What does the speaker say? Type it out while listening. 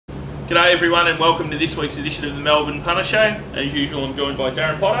G'day everyone and welcome to this week's edition of the Melbourne Punters Show. As usual, I'm joined by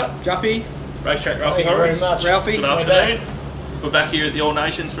Darren Potter. Guppy. Racetrack Ralphie Thank you very Horrocks. much. Ralphie. Good afternoon. We're back here at the All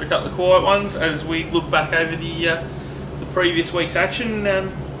Nations for a couple of quiet ones as we look back over the previous week's action. An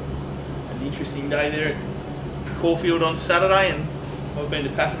interesting day there at Caulfield on Saturday, and I've been to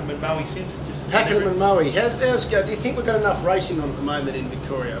Pakenham and Moe since. Pakenham and Moe. How's it go? Do you think we've got enough racing on at the moment in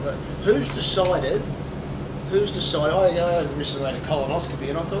Victoria? But who's decided? I recently had a colonoscopy,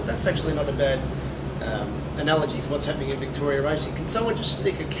 and I thought that's actually not a bad analogy for what's happening in Victoria racing. Can someone just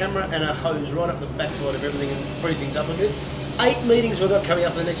stick a camera and a hose right up the backside of everything and free things up a bit? 8 meetings we've got coming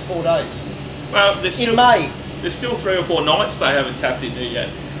up in the next 4 days. Well, in May. There's still 3 or 4 nights they haven't tapped into yet.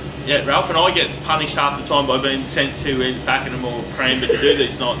 Yeah, Ralph, and I get punished half the time by being sent to either Pakenham or Cranbourne to do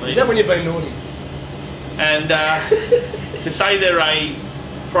these night meetings. Is that when you've been naughty? And to say they're a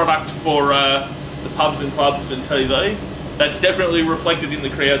product for the pubs and clubs and TV, that's definitely reflected in the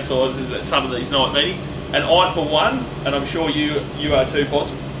crowd sizes at some of these night meetings. And I, for one, and I'm sure you are too,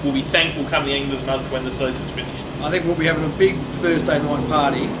 Potts, will be thankful come the end of the month when the season's finished. I think we'll be having a big Thursday night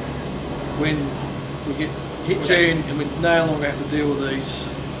party when we get hit June and we no longer have to deal with these.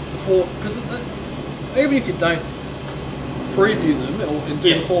 Because even if you don't preview them and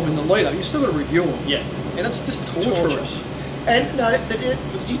do the form in the lead-up, you've still got to review them. Yeah. And it's just torturous. And no, but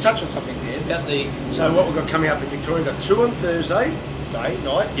you touched on something there about so what we've got coming up in Victoria. We've got 2 on Thursday, day,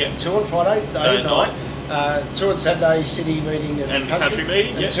 night. Yeah. 2 on Friday, day, night. 2 on Saturday, city meeting and country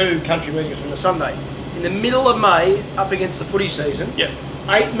meeting. And 2 country meetings on the Sunday. In the middle of May, up against the footy season. Yeah.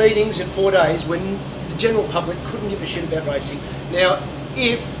 8 meetings in 4 days when the general public couldn't give a shit about racing. Now,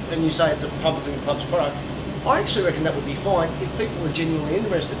 and you say it's a public and club's product, I actually reckon that would be fine if people are genuinely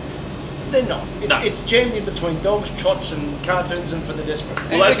interested. They're not. It's jammed in between dogs, trots and cartoons and for the desperate.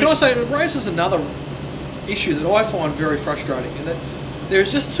 Well, can I say, it raises another issue that I find very frustrating, in that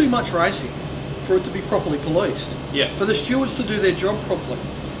there's just too much racing for it to be properly policed. Yeah. For the stewards to do their job properly.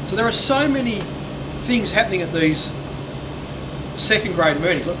 So there are so many things happening at these second grade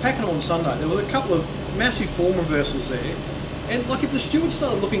meetings. Like Pakenham on Sunday, there was a couple of massive form reversals there. And like if the stewards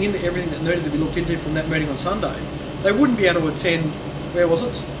started looking into everything that needed to be looked into from that meeting on Sunday, they wouldn't be able to attend, where was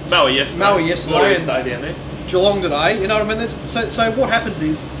it? Moe yesterday. Down there. Geelong today, you know what I mean? So what happens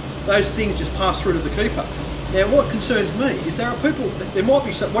is those things just pass through to the keeper. Now what concerns me is there might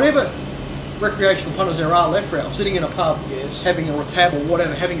be some, whatever recreational punters there are left, Ralph, sitting in a pub, having a tab or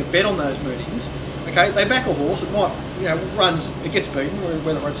whatever, having a bet on those meetings. Okay, they back a horse, it might, it gets beaten,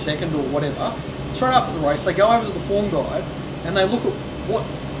 whether it's second or whatever. Straight after the race, they go over to the form guide and they look at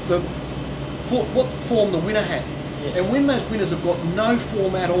what form the winner had. Yes. And when those winners have got no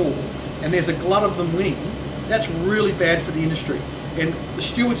form at all, and there's a glut of them winning, that's really bad for the industry. And the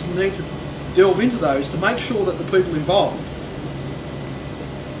stewards need to delve into those to make sure that the people involved,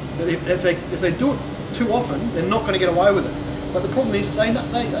 that if they do it too often, they're not going to get away with it. But the problem is they are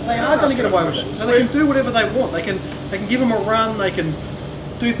going to get away with it. So they can do whatever they want. They can give them a run. They can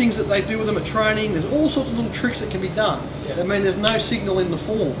do things that they do with them at training. There's all sorts of little tricks that can be done. Yeah. I mean, there's no signal in the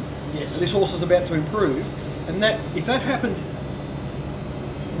form that this horse is about to improve, and that if that happens,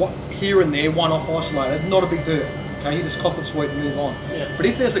 here and there, one off isolated, not a big deal. Okay, you just cop it sweet and move on. Yeah. But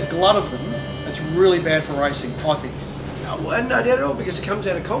if there's a glut of them, it's really bad for racing, I think. No doubt at all, because it comes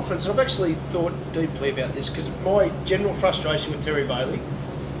out of confidence. I've actually thought deeply about this, because my general frustration with Terry Bailey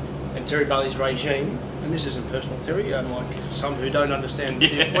and Terry Bailey's regime, and this isn't personal, Terry, unlike some who don't understand,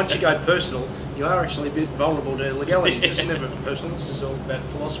 once you go personal, you are actually a bit vulnerable to legalities. It's never personal, this is all about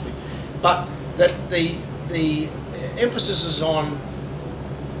philosophy. But that the emphasis is on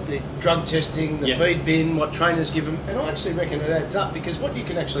the drug testing, the feed bin, what trainers give them, and I actually reckon it adds up, because what you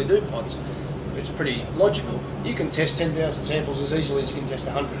can actually do, Potts, it's pretty logical. You can test 10,000 samples as easily as you can test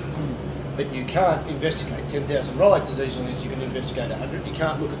 100. But you can't investigate 10,000 rides as easily as you can investigate 100. You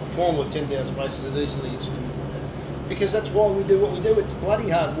can't look at the form of 10,000 races as easily as you can. Because that's why we do what we do. It's bloody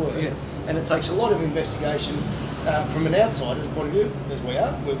hard work. Yeah. And it takes a lot of investigation from an outsider's point of view, as we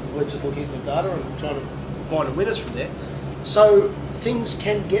are. We're just looking at the data and trying to find winners from there. So things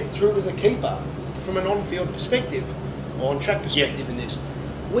can get through to the keeper from an on-field perspective, or on-track perspective in this.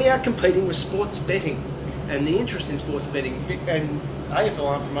 We are competing with sports betting. And the interest in sports betting, and AFL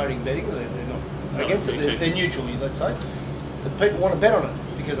aren't promoting betting, they're not against it, they're neutral, let's say. But people want to bet on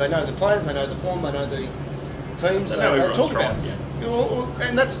it because they know the players, they know the form, they know the teams, they talk about it. Yeah.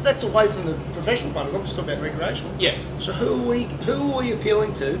 And that's away from the professional punters. I'm just talking about recreational. Yeah. So who are we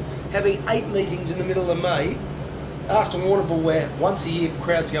appealing to? Having 8 meetings in the middle of May, after Warrnambool, where once a year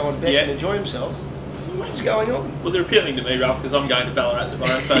crowds go and bet and enjoy themselves. What is going on? Well, they're appealing to me, Ralph, because I'm going to Ballarat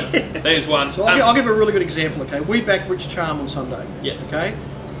tomorrow, so there's one. So I'll give a really good example, okay? We backed Rich Charm on Sunday. Yeah. Okay?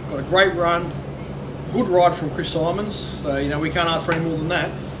 got a great run, good ride from Chris Simons, so you know we can't ask for any more than that.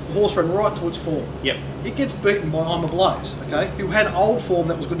 The horse ran right to its form. Yep. It gets beaten by I'm a Blaze, okay, who had old form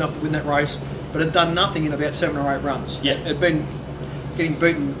that was good enough to win that race, but had done nothing in about 7 or 8 runs. Yeah. It had been getting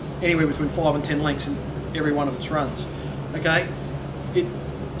beaten anywhere between 5 and 10 lengths in every one of its runs. Okay, it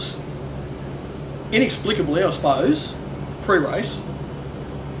inexplicably, I suppose, pre-race,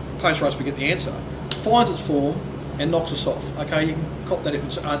 post-race we get the answer, finds its form and knocks us off. Okay, you can cop that if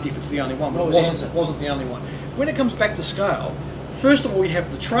it's the only one, but it wasn't the only one. When it comes back to scale, first of all you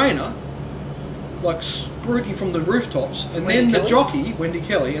have the trainer like spruiking from the rooftops, and then the jockey, Wendy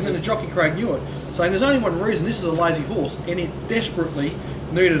Kelly, and then the jockey Craig Newitt, saying there's only one reason this is a lazy horse, and it desperately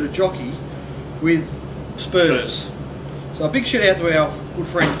needed a jockey with spurs. So a big shout out to our good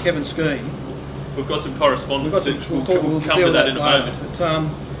friend Kevin Skeen. We've got some correspondence. We'll come to that in a moment. But,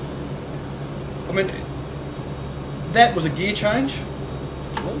 I mean, that was a gear change.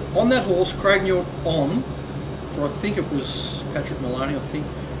 On that horse, Craig Newitt on, for I think it was Patrick Maloney, I think,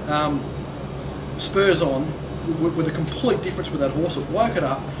 spurs on, with a complete difference with that horse. It woke it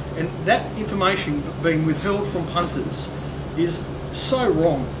up, and that information being withheld from punters is so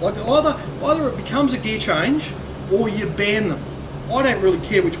wrong. Like either it becomes a gear change or you ban them. I don't really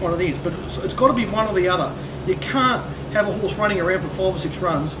care which one it is, but it's got to be one or the other. You can't have a horse running around for 5 or 6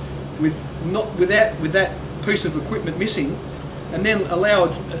 runs with that piece of equipment missing, and then allow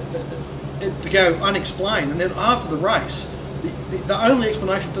it to go unexplained. And then after the race, the only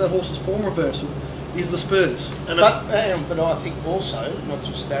explanation for that horse's form reversal is the spurs. But I think also not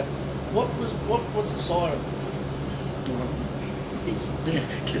just that. What's the siren?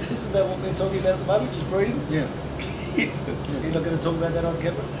 Because isn't that what we're talking about at the moment? Just breeding. Yeah. You're not going to talk about that on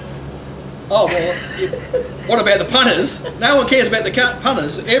camera? Oh, well, what about the punters? No one cares about the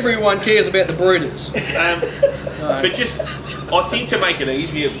punters. Everyone cares about the breeders. But just, I think to make it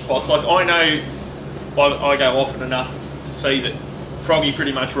easier, Potts, like I know I go often enough to see that Froggy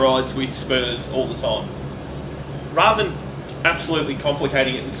pretty much rides with spurs all the time. Rather than absolutely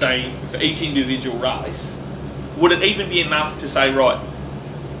complicating it and saying for each individual race, would it even be enough to say, right,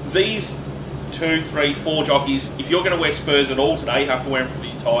 these 2, 3, 4 jockeys, if you're going to wear spurs at all today, you have to wear them for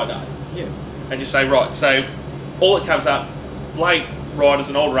the entire day. Yeah. And just say, right, so all that comes up, late riders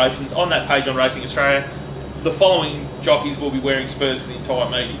and alterations, on that page on Racing Australia, the following jockeys will be wearing spurs for the entire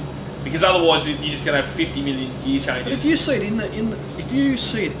meeting. Because otherwise you're just going to have 50 million gear changes. But if you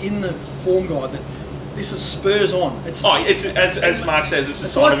see it in the form guide that this is spurs on, it's as Mark says, it's a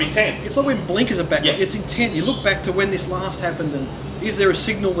sign of intent. It's like when blinkers are back. Yeah. It's intent. You look back to when this last happened, and is there a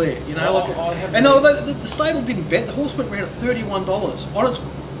signal there? You know, the stable didn't bet. The horse went round at $31 on its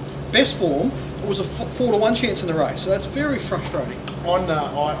best form. It was a 4-to-1 chance in the race, so that's very frustrating. I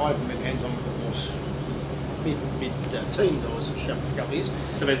haven't been hands-on with the horse mid-teens. I was shut for a couple of years.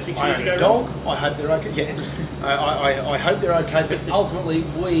 It's about 6 I years own ago. a dog. I hope they're okay. Yeah, I hope they're okay. But ultimately,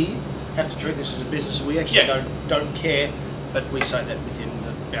 we have to treat this as a business, and we actually don't care. But we say that within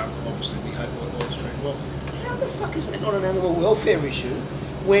the bounds of obviously we hope all is treated well. How the fuck is that not an animal welfare issue?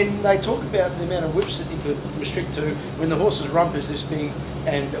 When they talk about the amount of whips that you could restrict to, when the horse's rump is this big,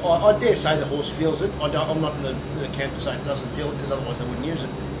 and I dare say the horse feels it. I'm not in the camp to say it doesn't feel it, because otherwise they wouldn't use it.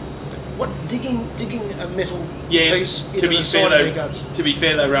 What digging a metal piece into the side of their guts? To be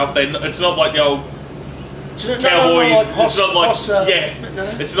fair though, Ralph, it's not like the old cowboy.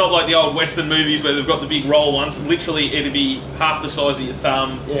 It's not like the old Western movies where they've got the big roll ones. Literally, it'd be half the size of your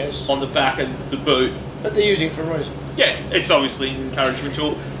thumb on the back of the boot. But they're using it for a reason. Yeah, it's obviously an encouragement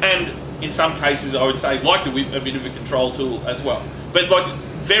tool, and in some cases, I would say, like the whip, a bit of a control tool as well. But like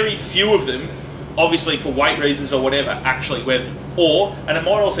very few of them, obviously for weight reasons or whatever, actually wear them. And it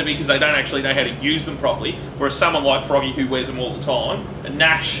might also be because they don't actually know how to use them properly. Whereas someone like Froggy, who wears them all the time, and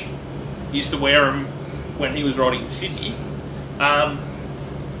Nash used to wear them when he was riding in Sydney.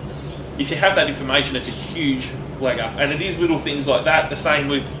 If you have that information, it's a huge leg up, and it is little things like that. The same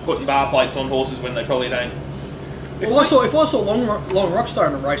with putting bar plates on horses when they probably don't. If I saw Long Rockstar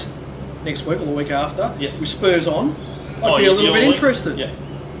in a race next week or the week after with spurs on, I'd be a little bit interested. Yeah.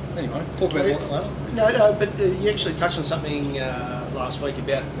 Anyway, talk about that later. No, but you actually touched on something last week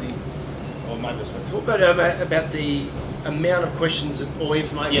about or maybe it was before, but about the amount of questions or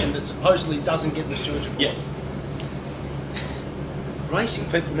information that supposedly doesn't get the stewards report. Yeah. Racing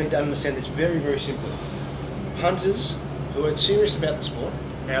people need to understand this very, very simply. Punters who are serious about the sport,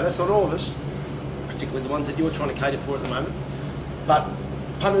 now that's not all of us, particularly the ones that you're trying to cater for at the moment, but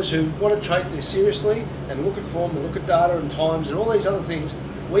punters who want to treat this seriously and look at form and look at data and times and all these other things,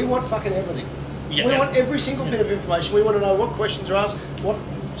 we want fucking everything. We want every single bit of information. We want to know what questions are asked, what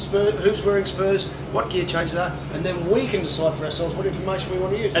who's wearing Spurs, what gear changes are, and then we can decide for ourselves what information we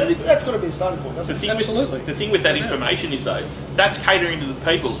want to use. And That's got to be a starting point, doesn't it? Absolutely. The thing with that information is, though, that's catering to the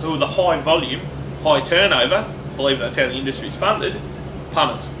people who are the high volume, high turnover, I believe that's how the industry is funded,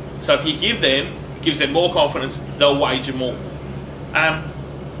 punters. So if you gives them more confidence, they'll wager more.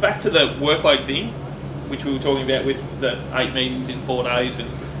 Back to the workload thing, which we were talking about with the 8 meetings in 4 days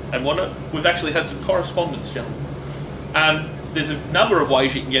and whatnot. We've actually had some correspondence, gentlemen. There's a number of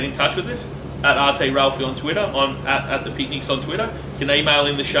ways you can get in touch with us. At RT Ralphie on Twitter, at the Picnics on Twitter. You can email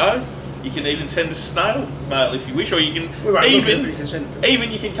in the show. You can even send us snail mail if you wish, or you can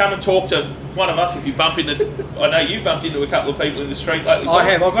even you can come and talk to one of us if you bump into. I know you've bumped into a couple of people in the street lately. I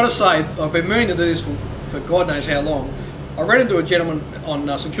have. I've got to say, I've been meaning to do this for God knows how long. I ran into a gentleman on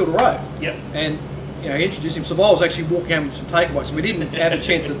St Kilda Road. Yep. And he introduced himself. I was actually walking home with some takeaways, so we didn't have a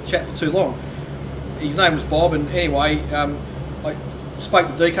chance to chat for too long. His name was Bob, and anyway, I spoke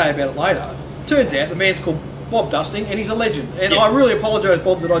to DK about it later. Turns out the man's called Bob Dusting, and he's a legend. And I really apologise,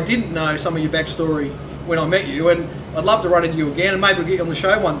 Bob, that I didn't know some of your backstory when I met you, and I'd love to run into you again, and maybe we'll get you on the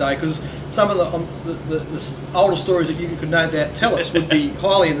show one day, because some of the older stories that you could no doubt tell us would be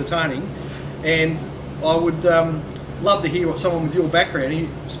highly entertaining, and I would love to hear what someone with your background, you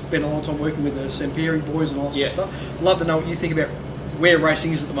spent a long time working with the Semperi boys and all that sort of stuff, love to know what you think about where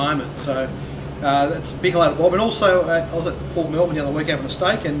racing is at the moment. So that's a big hello to Bob. And also I was at Port Melbourne the other week having a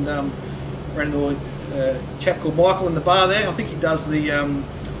steak, and ran into a chap called Michael in the bar there. I think he does the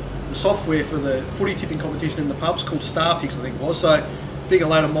software for the footy tipping competition in the pubs called Star Picks, I think it was. So big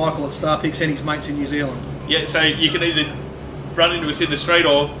hello to Michael at Star Picks and his mates in New Zealand. Yeah, so you can either run into us in the street,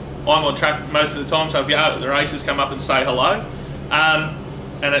 or I'm on track most of the time, so if you're out at the races, come up and say hello.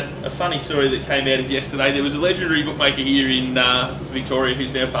 And a funny story that came out of yesterday, there was a legendary bookmaker here in Victoria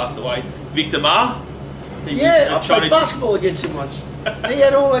who's now passed away, Victor Ma. I played basketball against him once. He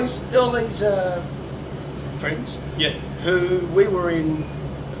had all these friends who we were in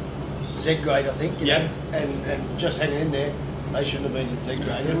Z grade, I think, you know, and just hanging in there. They shouldn't have been in Z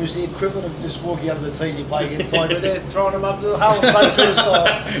grade. It was the equivalent of just walking under the tee and you play against Tiger. They're throwing them up the whole play to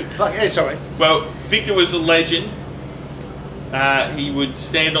style. Sorry. Well, Victor was a legend. He would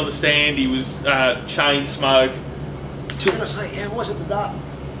stand on the stand. He was chain smoke. I was going to say, how was it the dart?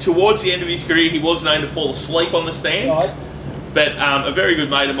 Towards the end of his career, he was known to fall asleep on the stand. Right. But a very good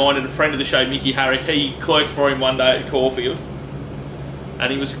mate of mine and a friend of the show, Mickey Harrick, he clerked for him one day at Caulfield.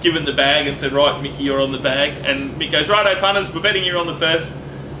 And he was given the bag and said, right, Mickey, you're on the bag. And Mick goes, righto, punters, we're betting you're on the first.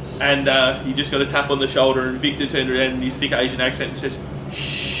 And he just got a tap on the shoulder, and Victor turned around in his thick Asian accent and says,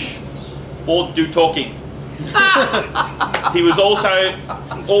 shh, board do talking. He was also,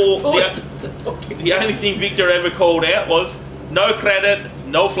 the only thing Victor ever called out was, no credit,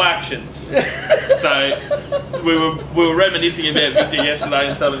 no fractions. So we were reminiscing about Victor yesterday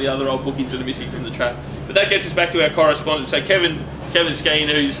and some of the other old bookies that are missing from the track. But that gets us back to our correspondent. So Kevin Skeen,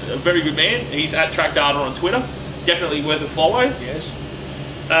 who's a very good man, he's at Track Data on Twitter. Definitely worth a follow. Yes.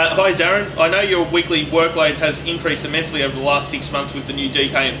 Hi Darren, I know your weekly workload has increased immensely over the last 6 months with the new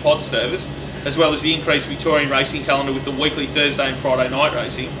DK and Pod service, as well as the increased Victorian racing calendar with the weekly Thursday and Friday night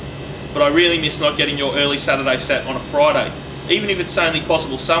racing. But I really miss not getting your early Saturday set on a Friday. Even if it's only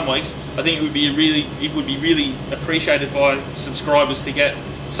possible some weeks, I think it would be really appreciated by subscribers to get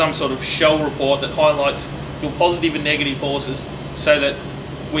some sort of shell report that highlights your positive and negative horses, so that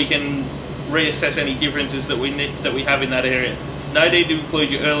we can reassess any differences that we have in that area. No need to include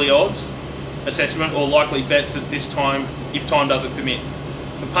your early odds assessment or likely bets at this time if time doesn't permit.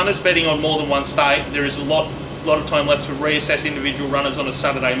 For punters betting on more than one state, there is a lot of time left to reassess individual runners on a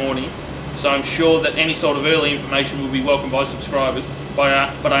Saturday morning, so I'm sure that any sort of early information will be welcomed by subscribers, but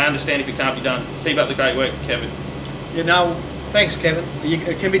I understand if it can't be done. Keep up the great work, Kevin. Yeah, no, thanks, Kevin.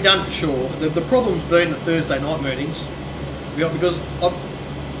 It can be done for sure. The problem's been the Thursday night meetings, because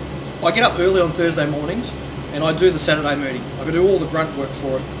I get up early on Thursday mornings and I do the Saturday meeting. I can do all the grunt work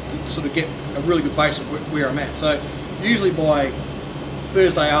for it to sort of get a really good base of where I'm at. So usually by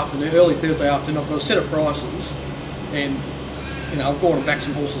Thursday afternoon, early Thursday afternoon, I've got a set of prices, and I've gone and backed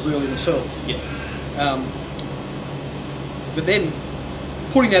some horses early myself. Yeah. But then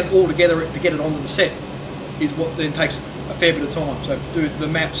putting that all together to get it onto the set is what then takes a fair bit of time. So do the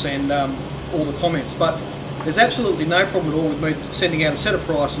maps and all the comments. But there's absolutely no problem at all with me sending out a set of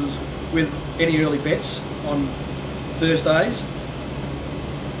prices with any early bets on Thursdays.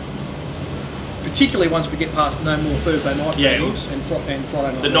 Particularly once we get past no more Thursday night meetings and Friday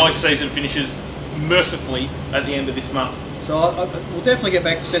night. The night season finishes mercifully at the end of this month. So we'll definitely get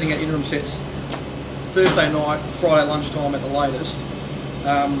back to sending out interim sets Thursday night, Friday lunchtime at the latest.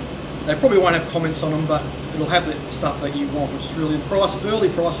 They probably won't have comments on them, but it'll have the stuff that you want, which is really early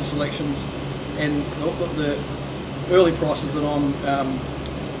prices selections, and the early prices that I'm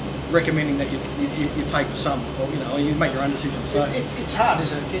recommending that you take for some, or you make your own decisions. So it's hard,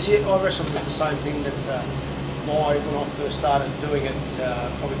 isn't it? Because I wrestled with the same thing that when I first started doing it,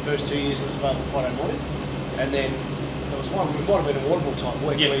 probably the first 2 years it was available Friday morning, and then there was one, it might have been an audible type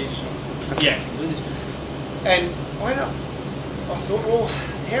week where you just do this. And I thought, well,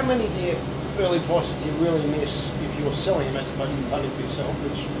 how many early prices do you really miss if you're selling them as opposed to punting for yourself,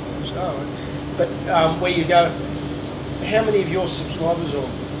 which but where you go, how many of your subscribers or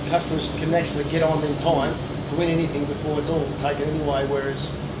customers can actually get on in time to win anything before it's all taken anyway,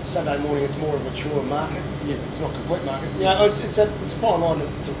 whereas Saturday morning it's more of a mature market. Yeah, it's not complete market. Yeah, it's a fine line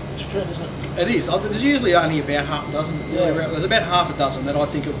to tread, isn't it? It is. There's usually only about half a dozen. Yeah. There's about half a dozen that I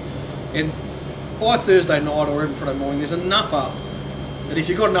think of, and by Thursday night or even Friday morning, there's enough up that if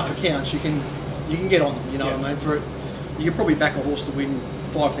you've got enough accounts, you can get on them. You know what I mean? You could probably back a horse to win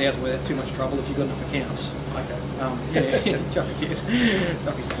 5,000 without too much trouble if you've got enough accounts. Okay. Chucky's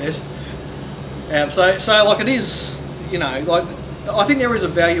the best. So like it is, like I think there is a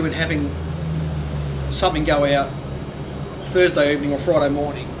value in having something go out Thursday evening or Friday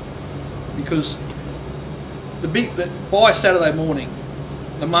morning, because by Saturday morning,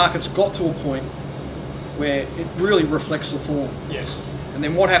 the market's got to a point where it really reflects the form. Yes. And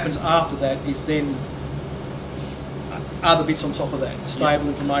then what happens after that is then other bits on top of that. Stable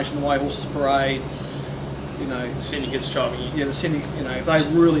information, the way horses parade, syndicates chiming in. Yeah, the syndicate, if they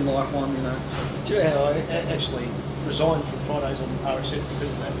really like one, Do you know how I actually resigned from Fridays on RSF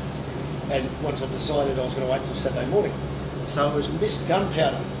because of that? And once I've decided I was going to wait till Saturday morning. So it was Miss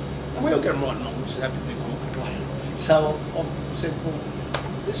Gunpowder. And we all get them right and wrong. This is happening to people. So I've said, well,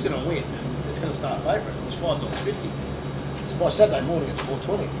 this is going to win and it's going to start favourite. It was $5.50. So by Saturday morning it's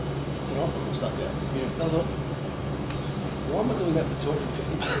 $4.20. And I put my stuff out. Yeah. And I thought, why am I doing that for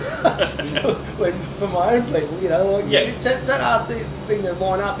 $250? When for my own people, it's that hard thing to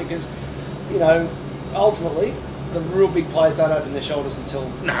line up because, ultimately the real big players don't open their shoulders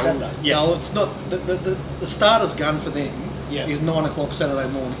until Saturday. Yeah. No, it's not. The starter's gun for them is 9 o'clock Saturday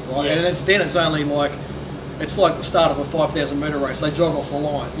morning, right? Yes. And it's only like it's like the start of a 5,000 metre race. They jog off the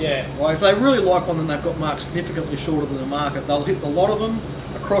line. Yeah. Right? If they really like one, then they've got marks significantly shorter than the market. They'll hit a lot of them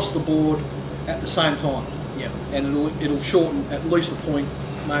across the board at the same time. Yeah. And it'll shorten at least a point,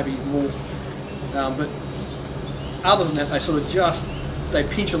 maybe more. But other than that, they sort of they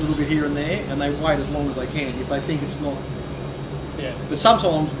pinch a little bit here and there, and they wait as long as they can if they think it's not. Yeah. But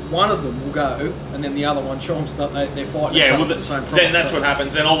sometimes one of them will go, and then the other one chimes. They're fighting. Yeah, well, the same then that's what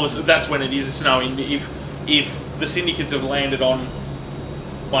happens. Then that's when it is snowing. If the syndicates have landed on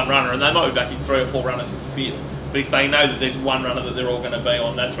one runner, and they might be backing 3 or 4 runners in the field, but if they know that there's one runner that they're all going to be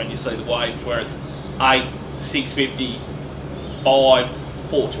on, that's when you see the waves where it's 8, 650, 5,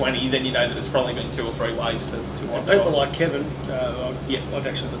 420. Then you know that it's probably been 2 or 3 waves to wipe that people off. like Kevin, I'd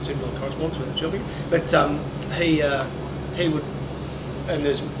actually got similar correspondence with him, Shelby, but he would, and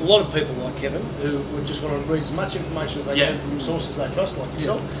there's a lot of people like Kevin who would just want to read as much information as they can from sources they trust, like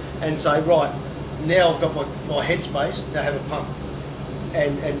yourself, and say, right, now I've got my headspace to have a pump.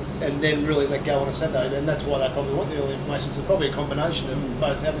 And then really let go on a Saturday, and that's why they probably want the early information. So it's probably a combination of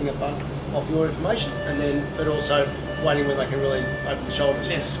both having a punt off your information but also waiting when they can really open the shoulders.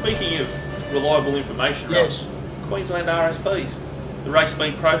 Now, speaking of reliable information, yes. Queensland RSPs, the race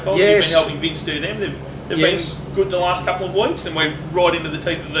being profiled, yes. you've been helping Vince do them. They've yes. been good the last couple of weeks, and we're right into the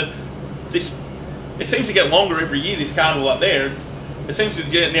teeth of this. It seems to get longer every year, this carnival up there. It seems to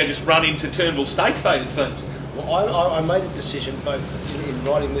now just run into Turnbull Stakes Day, it seems. Well, I made a decision both in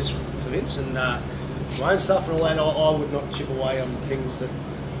writing this for Vince and my own stuff and all that. I would not chip away on things that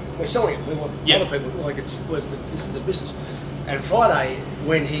we're selling it. We want other people, like this is the business. And Friday,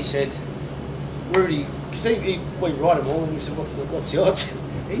 when he said, Rudy, because we write him all, and he said, what's the odds?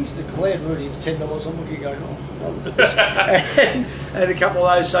 He's declared, Rudy, it's $10. I'm looking going, and a couple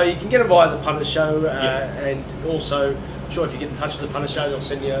of those. So you can get them via the Punters Show, and also, I'm sure if you get in touch with the Punters Show, they'll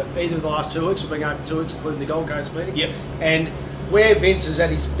send you either the last 2 weeks, we've been going for 2 weeks, including the Gold Coast meeting. Yep. And where Vince is at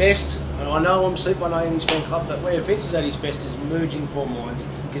his best, and I know I'm sleep one day in his fan club, but where Vince is at his best is merging form lines,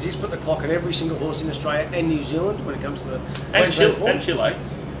 because he's put the clock on every single horse in Australia and New Zealand when it comes to the Queensland form. And Chile.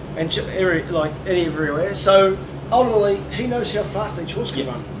 And everywhere. So ultimately, he knows how fast each horse can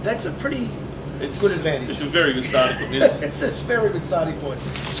run. That's a pretty good advantage. It's a very good starting point, isn't it? It's a very good starting point.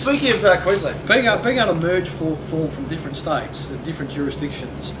 Speaking of Queensland, being able to merge form from different states and different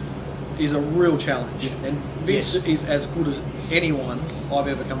jurisdictions is a real challenge. Yeah. And Vince is as good as anyone I've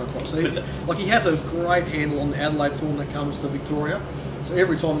ever come across. So he has a great handle on the Adelaide form that comes to Victoria. So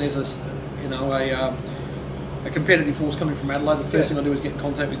every time there's a competitive horse coming from Adelaide, the first thing I do is get in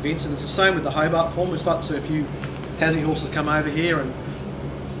contact with Vince, and it's the same with the Hobart form. We're starting to see a few Tassie horses come over here, and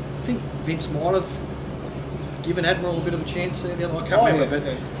I think Vince might have given Admiral a bit of a chance there. I can't remember,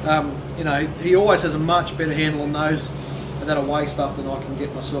 but you know, he always has a much better handle on those and that away stuff than I can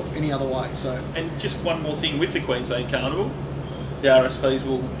get myself any other way. So, and just one more thing with the Queensland Carnival, the RSPs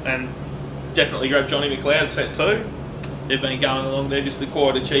will definitely grab Johnny McLeod's set too. They've been going along there, just the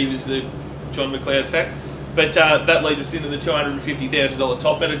Quiet Achievers, the John McLeod set. But that leads us into the $250,000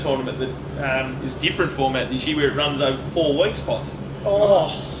 top bettor tournament that is a different format this year, where it runs over 4 weeks, Pots. Oh.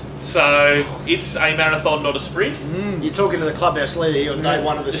 So it's a marathon, not a sprint. You're talking to the clubhouse leader here on day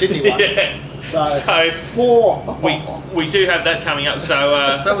one of the Sydney one. So 4. We do have that coming up.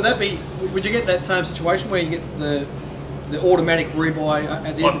 So so would that be? Would you get that same situation where you get the automatic rebuy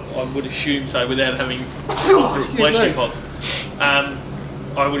at the end? I would assume so, without having bless you, Pots.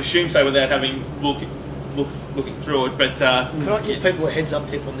 I would assume so without having looking through it. But can I give people a heads up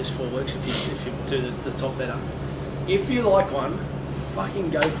tip on this 4 weeks if you do the top bettor? If you like one, fucking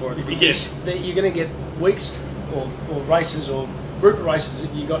go for it, because you're going to get weeks or races or group of races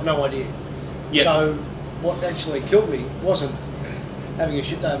that you got no idea. Yep. So what actually killed me wasn't having a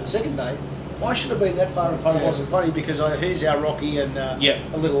shit day on the second day. I should have been that far in front. It wasn't funny because here's our Rocky and a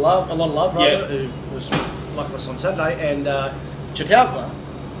lot of love rather, who was luckless on Saturday, and Chautauqua.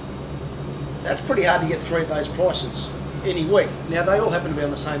 That's pretty hard to get 3 of those prices any week. Now they all happen to be on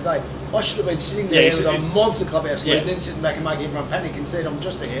the same day. I should have been sitting there with a monster clubhouse lead, then sitting back and making everyone panic. Instead, I'm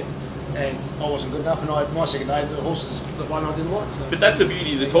just ahead, and I wasn't good enough. And my second day, the horses, the one I didn't like. So. But that's the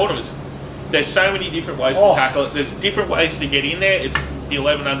beauty of the tournaments. There's so many different ways to tackle it. There's different ways to get in there. It's the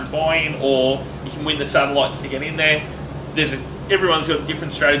 1100 buy-in, or you can win the satellites to get in there. Everyone's got a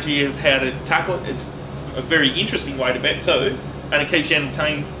different strategy of how to tackle it. It's a very interesting way to bet too, and it keeps you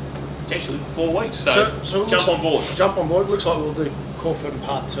entertained potentially for 4 weeks. So jump on board. Jump on board. Looks like we'll do Caulfield in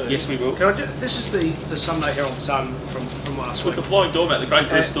part 2. Yes, we will. Can I this is the Sunday Herald Sun from last week. With the flying doormat, the Great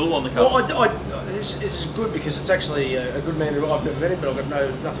Bruce Stool on the cover. Well, this is good because it's actually a good man who I've never met him, but I've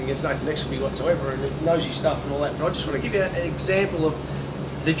got nothing against Nathan Exelby whatsoever, and he knows his stuff and all that. But I just want to give you an example of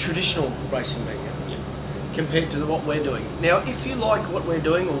the traditional racing venue compared to what we're doing. Now, if you like what we're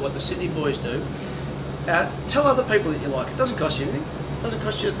doing or what the Sydney boys do, tell other people that you like. It doesn't cost you anything. It doesn't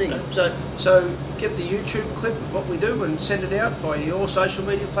cost you a thing. So get the YouTube clip of what we do and send it out via your social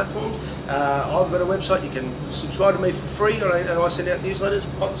media platforms. I've got a website. You can subscribe to me for free, and I send out newsletters,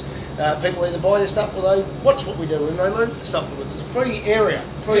 pots. People either buy their stuff or they watch what we do and they learn stuff from it. It's a free area,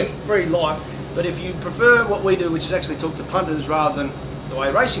 free life. But if you prefer what we do, which is actually talk to punters rather than the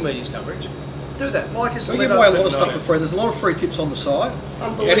way racing media's coverage, do that. Like us. We give away a lot of stuff for free. There's a lot of free tips on the side.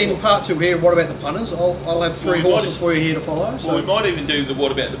 And in part 2 here, what about the punters? I'll have 3 horses for you here to follow. Well, we might even do the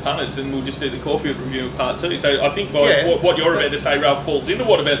what about the punters, and we'll just do the Caulfield review in part 2. So I think what you're about to say, Ralph, falls into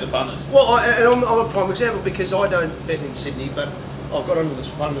what about the punters. Well, I'm a prime example because I don't bet in Sydney, but I've got onto this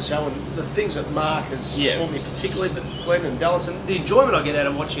punter show, and the things that Mark has taught me particularly, but Glenn and Dallas, and the enjoyment I get out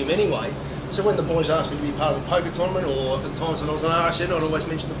of watching him anyway. So when the boys asked me to be part of the poker tournament, or at the times when I was on RSN, I'd always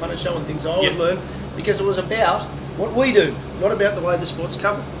mention the punter show and things I would learn, because it was about what we do, not about the way the sport's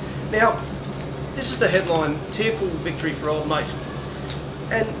covered. Now, this is the headline: tearful victory for old mate.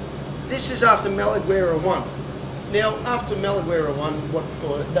 And this is after Malaguera won. Now, after Malaguera won,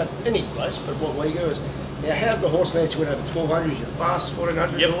 any race, but what we do is, now how the horse managed to win over 1200? Is your fast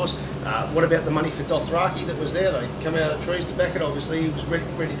 1400 horse? What about the money for Dothraki that was there? They come out of the trees to back it. Obviously, he was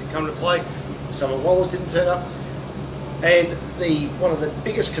ready to come to play. Summer Wallace didn't turn up. And one of the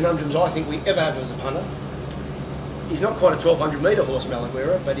biggest conundrums I think we ever have as a punter, he's not quite a 1200 metre horse,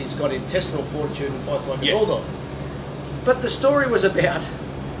 Malaguera, but he's got intestinal fortitude and fights like a bulldog. But the story was about,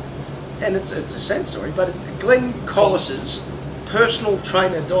 and it's a sad story, but Glenn Collis's personal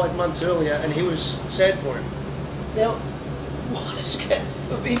trainer died months earlier, and he was sad for him. Now, what is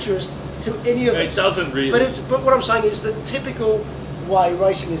of interest to any of us? It doesn't really. But what I'm saying is the typical way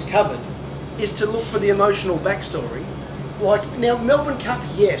racing is covered is to look for the emotional backstory. Like now, Melbourne Cup,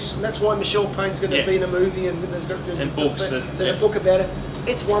 yes, and that's why Michelle Payne's going to be in a movie, and there's a book about it.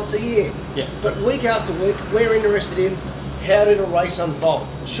 It's once a year. Yeah. But week after week, we're interested in how did a race unfold.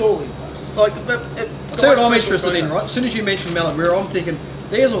 Surely. I'll tell you what I'm interested in, right? As soon as you mentioned Malaguera, I'm thinking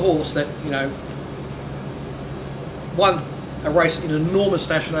there's a horse that, won a race in enormous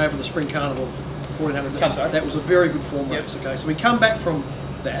fashion over the Spring Carnival of 1400 metres. That was a very good form race, okay? So we come back from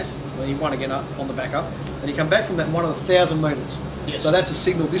that, when he won again on the back up, and he come back from that and won 1,000 metres. Yes. So that's a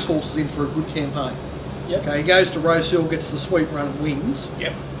signal this horse is in for a good campaign. Yep. Okay, he goes to Rosehill, gets the sweep run and wins.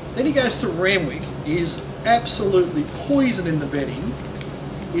 Yep. Then he goes to Randwick, is absolutely poison in the betting,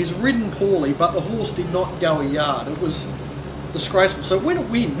 is ridden poorly, but the horse did not go a yard. It was disgraceful. So when it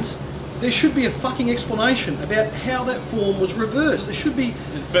wins, there should be a fucking explanation about how that form was reversed. There should be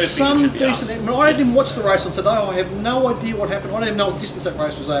some decent... I didn't watch the race on today. I have no idea what happened. I don't even know what distance that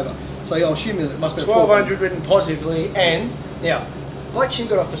race was over. So I'm assuming that it must be 1,200 ridden positively. And now, Blake Shin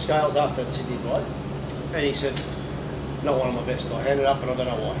got off the scales after the Sydney ride, and he said, "Not one of my best." I handed up, and I don't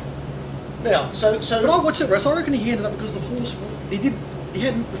know why. Now, so but I watched that race. I reckon he handed up because the horse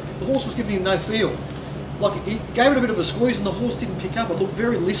the horse was giving him no feel. Like he gave it a bit of a squeeze, and the horse didn't pick up. It looked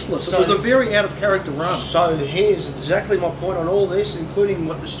very listless. So, it was a very out of character run. So here's exactly my point on all this, including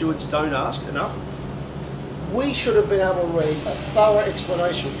what the stewards don't ask enough. We should have been able to read a thorough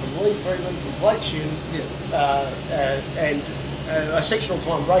explanation from Lee Freeman, from Blake Shin, and a sectional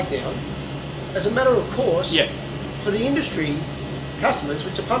time breakdown, as a matter of course, for the industry customers,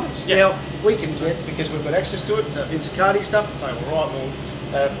 which are punters. Yeah. Now, we can get, because we've got access to it, Vince Accardi stuff, and say, well, right,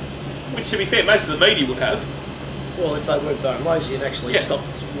 well... which, to be fair, most of the media would have. Well, if they weren't bone lazy and actually stopped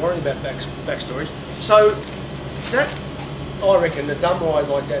worrying about backstories. So, that, I reckon, a dumb ride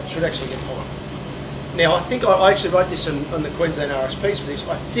like that should actually get time. Now, I think I actually wrote this on the Queensland RSPs for this.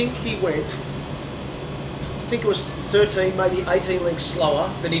 I think he went, it was 13, maybe 18 lengths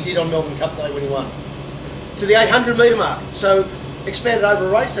slower than he did on Melbourne Cup Day when he won. To the 800 metre mark. So, expanded over a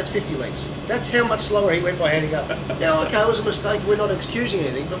race, that's 50 lengths. That's how much slower he went by handing up. Now, okay, it was a mistake. We're not excusing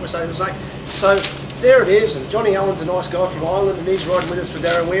anything, but we're saying it was a mistake. So, there it is. And Johnny Allen's a nice guy from Ireland, and he's riding with us for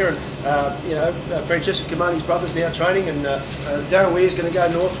Darren Weir. And, Francesco Camani's brother's now training, and Darren Weir's going to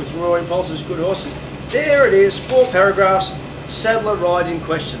go north with Roy Impulse, who's a good horse. And there it is, 4 paragraphs, Sadler ride in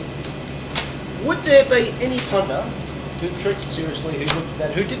question. Would there be any punter who treats it seriously, who looked at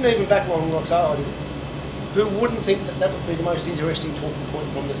that, who didn't even back Long Rock's who wouldn't think that that would be the most interesting talking point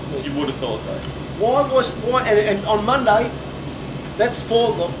from this week? You would have thought so. And on Monday, that's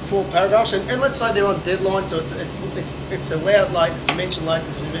 4 paragraphs, and let's say they're on deadline, so it's allowed late, it's mentioned late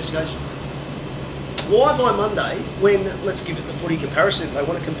in this investigation. Why by Monday, when, let's give it the footy comparison, if they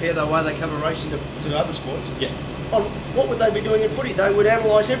want to compare the way they cover racing to other sports, on what would they be doing in footy? They would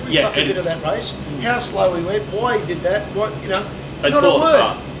analyse every fucking bit of that race, how slow he went, why he did that, what, not a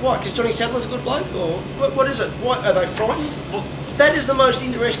word. Why? Because Johnny Sadler's a good bloke, or what is it? What are they frightened? Well, that is the most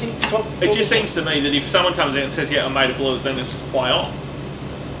interesting topic. It just seems to me that if someone comes out and says, "Yeah, I made a blue," then it's just play on.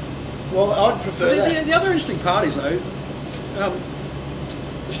 Well, I'd prefer that. The other interesting part is though,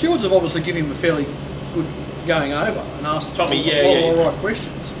 the stewards have obviously given him a fairly good going over and asked all the right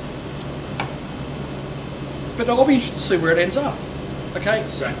questions. But I'll be interested to see where it ends up. Okay,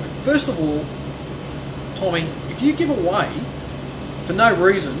 exactly. First of all, Tommy, if you give away for no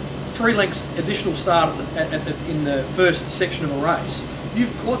reason 3 lengths additional start in the first section of a race,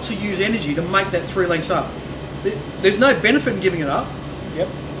 you've got to use energy to make that 3 lengths up. There's no benefit in giving it up. Yep.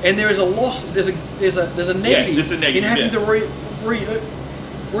 And there is a loss. There's a negative in having to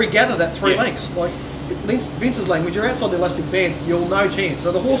regather that 3 lengths. Like Vince's language, you're outside the elastic band, you're no chance.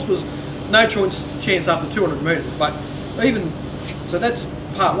 So the horse was no chance after 200 metres. But even so, that's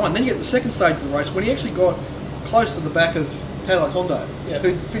part 1. Then you get the second stage of the race when he actually got close to the back of Taylor Tondo,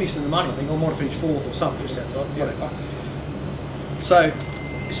 who finished in the money, I think, or might have finished 4th or something. Just outside, whatever. So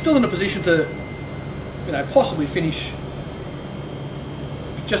he's still in a position to, possibly finish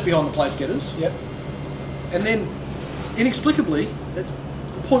just behind the place getters. Yep. And then, inexplicably, that's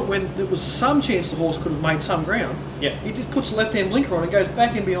the point when there was some chance the horse could have made some ground. Yeah. He just puts the left-hand blinker on and goes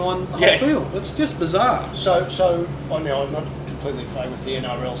back in behind the whole field. It's just bizarre. So I'm not completely favourite with the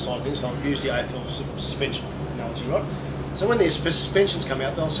NRL side of things. So I've used the AFL suspension analogy, right? So when the suspensions come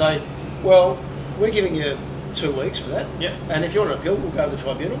out, they'll say, well, we're giving you 2 weeks for that. Yeah. And if you want to appeal, we'll go to the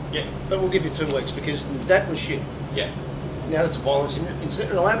tribunal. Yeah. But we'll give you 2 weeks because that was shit. Yeah. Now that's a violence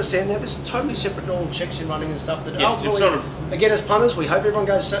incident, and I understand now this is totally separate to all checks and running and stuff. That it's sort of, again, as punters, we hope everyone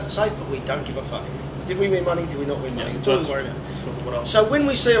goes safe, but we don't give a fuck. Did we win money? Did we not win money? It's all we worry about. Sort of so when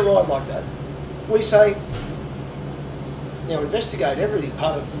we see a ride like that, we say, now investigate everything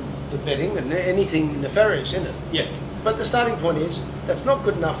part of the betting and anything nefarious in it. Yeah. But the starting point is that's not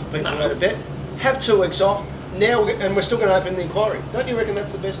good enough for people who had a bet. Have 2 weeks off. Now, and we're still going to open the inquiry. Don't you reckon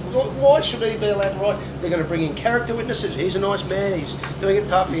that's the best? Why should he be allowed to ride? They're going to bring in character witnesses. He's a nice man. He's doing it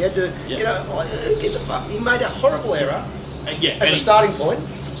tough. He had to, who gives a fuck? He made a horrible error as a starting point.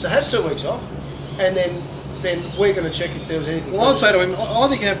 So have 2 weeks off, and then we're going to check if there was anything. Well, I'd say to him,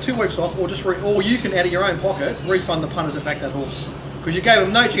 either you can have 2 weeks off, or or you can, out of your own pocket, refund the punters that back that horse, because you gave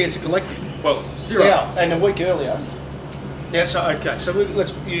them no chance of collecting. Well, 0. Yeah, and a week earlier. Yeah, so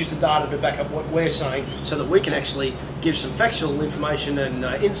let's use the data to back up what we're saying so that we can actually give some factual information and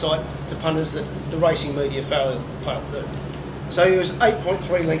insight to punters that the racing media fail to do. So he was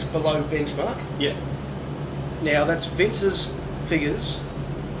 8.3 lengths below benchmark. Yeah. Now that's Vince's figures.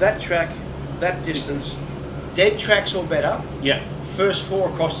 That track, that distance, dead tracks or better. Yeah. First 4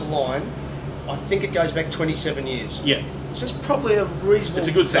 across the line. I think it goes back 27 years. Yeah. So it's probably a reasonable. It's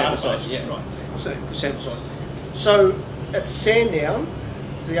a good sample database. size. Yeah. Right. So good sample size. So at Sandown,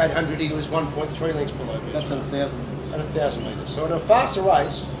 to the 800, he was 1.3 lengths below benchmark. That's at 1,000 metres. At 1,000 metres. So in a faster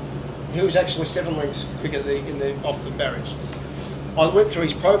race, he was actually 7 lengths quicker off the barriers. I went through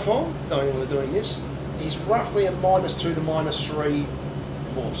his profile, knowing we were doing this. He's roughly a -2 to -3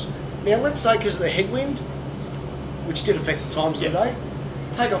 horse. Now let's say because of the headwind, which did affect the times of the day,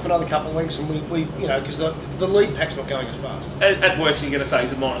 take off another couple of lengths and we because the lead pack's not going as fast. At worst, you're going to say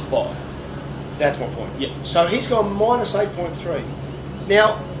he's a -5. That's my point. Yeah. So he's gone -8.3.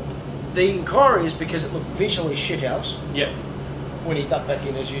 Now, the inquiry is because it looked visually shithouse Yeah. when he ducked back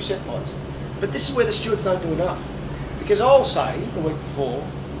in as you set pods. But this is where the stewards don't do enough. Because I'll say, the week before,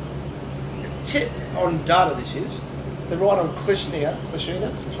 on data this is, the ride on Klishina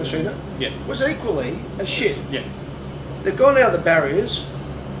Yeah. was equally as shit. Yeah. They've gone out of the barriers,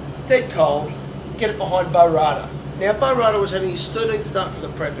 dead cold, get it behind Bo Rada. Now, Bo Rada was having his 13th start for the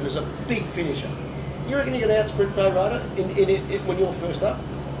prep and is a big finisher. You reckon you're going to outsprint Bo Rada when you're first up?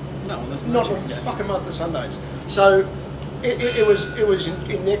 No, well, that's Not a fucking month of Sundays. So it was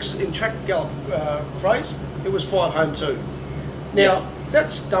in track gallop phrase, it was 5 home 2. Now,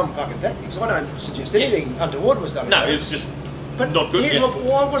 that's dumb fucking tactics. I don't suggest anything untoward was done. No, it's just not good. Here's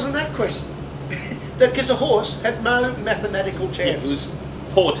why wasn't that question? Because the horse had no mathematical Yeah, chance. it was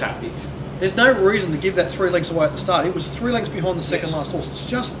poor tactics. There's no reason to give that 3 lengths away at the start. It was 3 lengths behind the second last horse. It's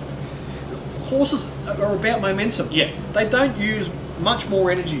just horses are about momentum. Yeah. They don't use much more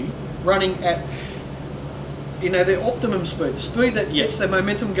energy running at their optimum speed, the speed that gets their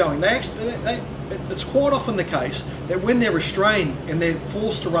momentum going. It's quite often the case that when they're restrained and they're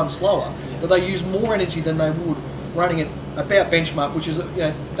forced to run slower, that they use more energy than they would running at about benchmark, which is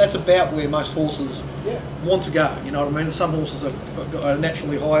that's about where most horses want to go. You know what I mean? Some horses have got a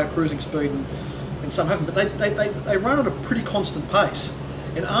naturally higher cruising speed, and some haven't. But they run at a pretty constant pace,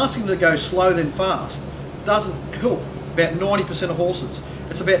 and asking them to go slow then fast doesn't help about 90% of horses.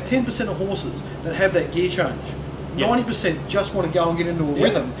 It's about 10% of horses that have that gear change. 90% just want to go and get into a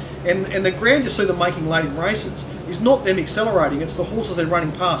rhythm, and the ground you see them making late in races is not them accelerating, it's the horses they're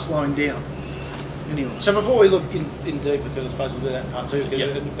running past slowing down. Anyway. So before we look in deeper, because I suppose we'll do that in part 2,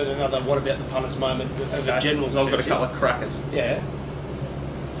 but another what about the punters moment as a general I've got a sense couple here. of crackers. Yeah.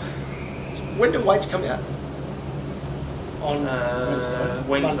 When do weights come out? On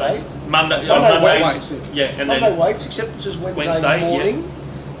Wednesdays. Mondays. weights, Yeah, and Monday then weights, acceptances Wednesday morning,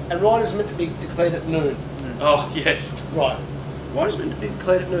 and riders are meant to be declared at noon. oh yes, Right. Riders meant to be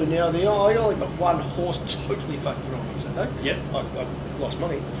declared at noon. Now, I only got one horse totally fucking wrong on Saturday. Yeah. I lost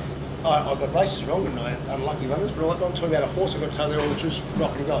money. I got races wrong and I had unlucky runners, but I'm talking about a horse I got totally wrong, which was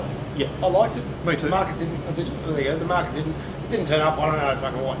Rock and Gold. Yeah. I liked it. Me too. The market the market didn't turn up. I don't know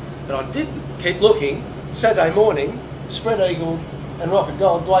fucking why, but I did keep looking. Saturday morning, Spread Eagle and Rock and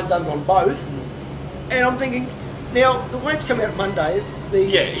Gold, Blade Duns on both, and I'm thinking, now the weights come out Monday.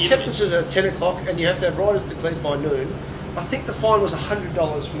 The acceptances are at 10 o'clock, and you have to have riders declared by noon. I think the fine was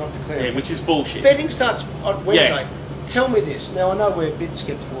 $100 for not declaring. yeah, which is bullshit. Betting starts on Wednesday. Yeah. Tell me this. Now, I know we're a bit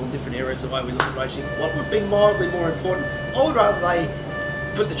sceptical in different areas the way we look at racing. What would be mildly more important? I would rather they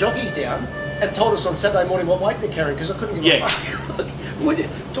put the jockeys down and told us on Saturday morning what weight they're carrying, because I couldn't give a fuck.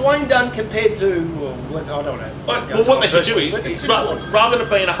 Dwayne Dunn compared to, I don't know. Well, what they should do is, rather than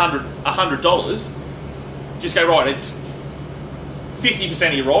it being $100, just go, right, it's 50%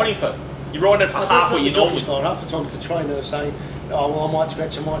 of your riding fee. You're riding it for half what you normally. Half the time it's the trainer saying, oh, well, I might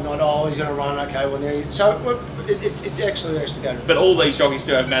scratch, I might not, oh, he's going to run, okay, well, now so it actually has to go to... But all these jockeys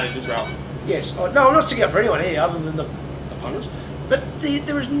do have managers, Ralph. Yes. No, I'm not sticking up for anyone here other than the punters. But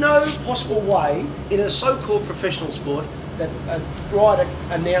there is no possible way in a so-called professional sport that a rider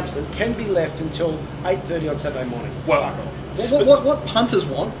announcement can be left until 8:30 on Saturday morning. Well, fuck off. What punters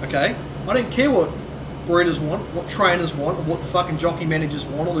want, okay? I don't care what breeders want, what trainers want, or what the fucking jockey managers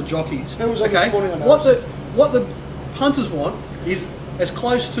want, or the jockeys. Who was on this morning on what the punters want is as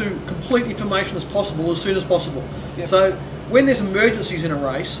close to complete information as possible, as soon as possible. Yep. So when there's emergencies in a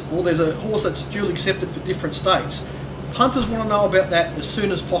race, or there's a horse that's duly accepted for different states, punters want to know about that as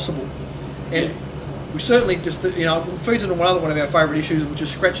soon as possible. And we certainly just, feeds into another one of our favourite issues, which is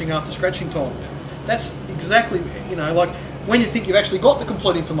scratching after scratching time. That's exactly, like when you think you've actually got the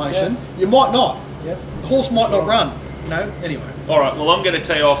complete information, you might not. Yep. The horse might not run. Anyway. All right, well, I'm going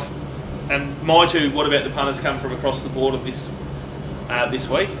to tee off, and my two what about the punters come from across the border this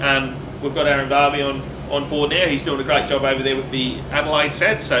week. We've got Aaron Darby on on board now. He's doing a great job over there with the Adelaide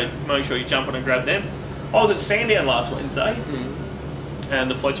set, so make sure you jump on and grab them. I was at Sandown last Wednesday, and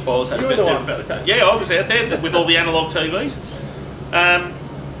the Fletch Boys had a bit there about the car. Yeah, I was out there with all the analogue TVs.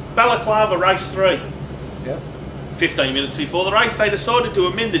 Balaclava race 3. Yeah. 15 minutes before the race, they decided to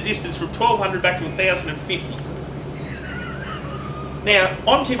amend the distance from 1,200 back to 1,050. Now,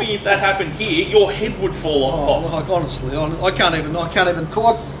 I'm tipping if that happened here, your head would fall off. Like, honestly, I can't even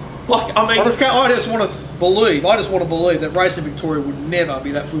talk. Like, I mean, I just want to believe that racing Victoria would never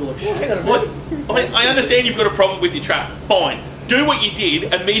be that foolish. I understand you've got a problem with your track. Fine. Do what you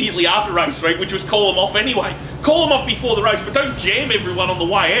did immediately after race 3, which was call them off anyway. Call them off before the race, but don't jam everyone on the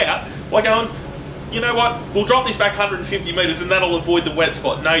way out by going, you know what, we'll drop this back 150 metres and that'll avoid the wet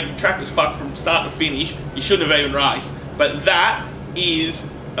spot. No, your track was fucked from start to finish. You shouldn't have even raced. But that is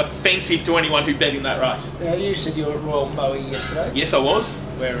offensive to anyone who bet in that race. Now, you said you were at Royal Moe yesterday. Yes, I was.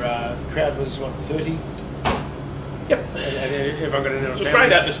 Where the crowd was, what, 30? Yep. And everyone got in on a family. It was a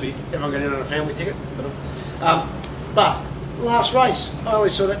great atmosphere. Everyone got in on a family ticket. But last race, I only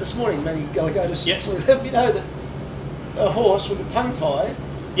saw that this morning. Manny Gallagher actually let me know that a horse with a tongue tie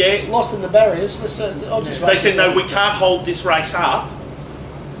lost in the barriers. They said, no, we can't hold this race up.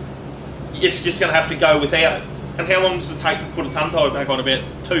 It's just going to have to go without. And how long does it take to put a tongue tie back on? About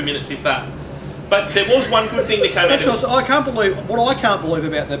 2 minutes, if that. But there was one good thing that came out of it. I can't believe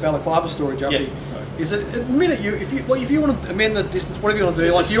about the Balaclava story, Jumpy, is that at the minute if you want to amend the distance, whatever you want to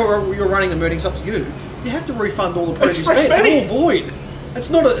do, like you're running the meeting, it's up to you. You have to refund all the previous bets. It's all void. It's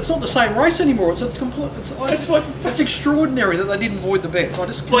not the same race anymore. It's a complete. It's extraordinary that they didn't void the bets. I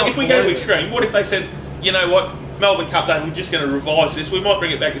just if we go extreme, what if they said, you know what, Melbourne Cup Day, we're just going to revise this. We might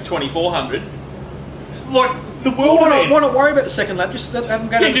bring it back to 2,400. Like the world. Why not worry about the second lap? Just have them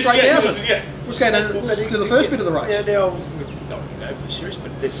go down straight down. Let's go down. Let's do the first bit of the race. Now, don't go for serious, but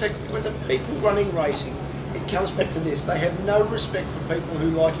when the people running racing, it comes back to this. They have no respect for people who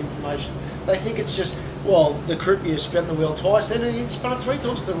like information. They think it's just, well, the croupier spun the wheel twice, then he spun it 3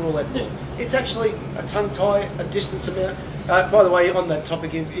 times to the roulette. It's actually a tongue tie, a distance amount. By the way, on that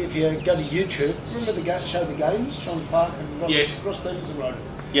topic, if you go to YouTube, remember the show The Games? Sean Clark and Ross Stevenson wrote it.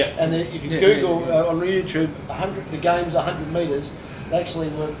 Yeah. And if you Google on YouTube, the game's 100 metres. They actually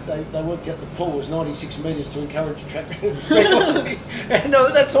worked out the pool was 96 metres to encourage track velocity. And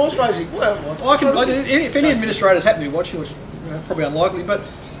that's horse racing. Well, if any administrators happen to be watching, which probably unlikely, but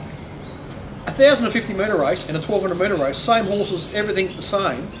a 1,050 metre race and a 1,200 metre race, same horses, everything the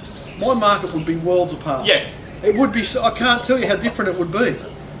same. My market would be worlds apart. Yeah. It would be. I can't tell you how different it would be.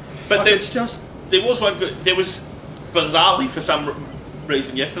 But there was one good. There was bizarrely for some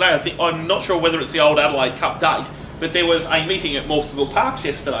reason yesterday. I'm not sure whether it's the old Adelaide Cup date, but there was a meeting at Morpheville Parks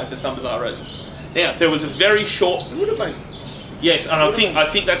yesterday for some bizarre reason. Now there was a very short. It would have been. Yes, and I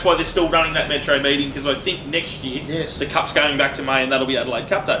think that's why they're still running that Metro meeting, because I think next year the Cup's going back to May and that'll be Adelaide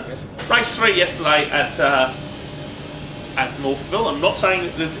Cup Day. Okay. Race 3 yesterday at Morpheville. I'm not saying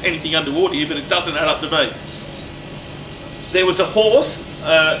that there's anything untoward here, but it doesn't add up to me. There was a horse,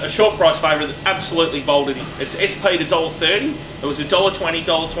 a short price favourite that absolutely bolted him. It's SP to $1.30. It was $1.20,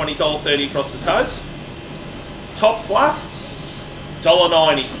 $1.20, $1.30 across the totes. Top flap,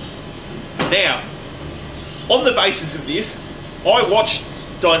 $1.90. Now, on the basis of this, I watched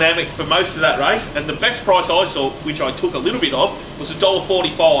Dynamic for most of that race, and the best price I saw, which I took a little bit of, was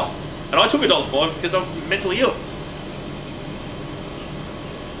 $1.45. And I took $1.45 because I'm mentally ill.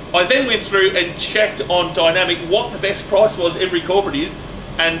 I then went through and checked on Dynamic what the best price was every corporate is,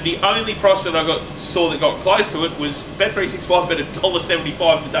 and the only price that I saw that got close to it was Bet365 bet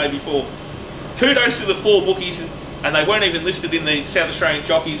 $1.75 the day before. Kudos to the 4 bookies, and they weren't even listed in the South Australian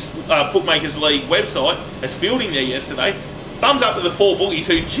Jockeys Bookmakers League website as fielding there yesterday. Thumbs up to the 4 bookies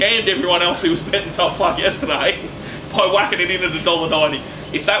who jammed everyone else who was betting top fluck yesterday by whacking it in at $1.90.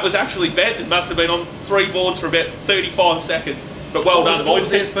 If that was actually bet, it must have been on 3 boards for about 35 seconds. But well done, boys.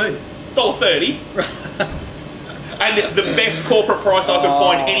 $1.30. And the best corporate price I could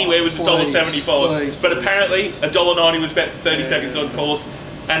find anywhere was $1.75. But apparently $1.90 was bet for 30 seconds on course.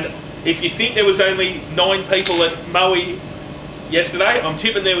 And if you think there was only 9 people at Moe yesterday, I'm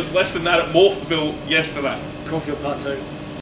tipping there was less than that at Morpheville yesterday. Caulfield Part 2.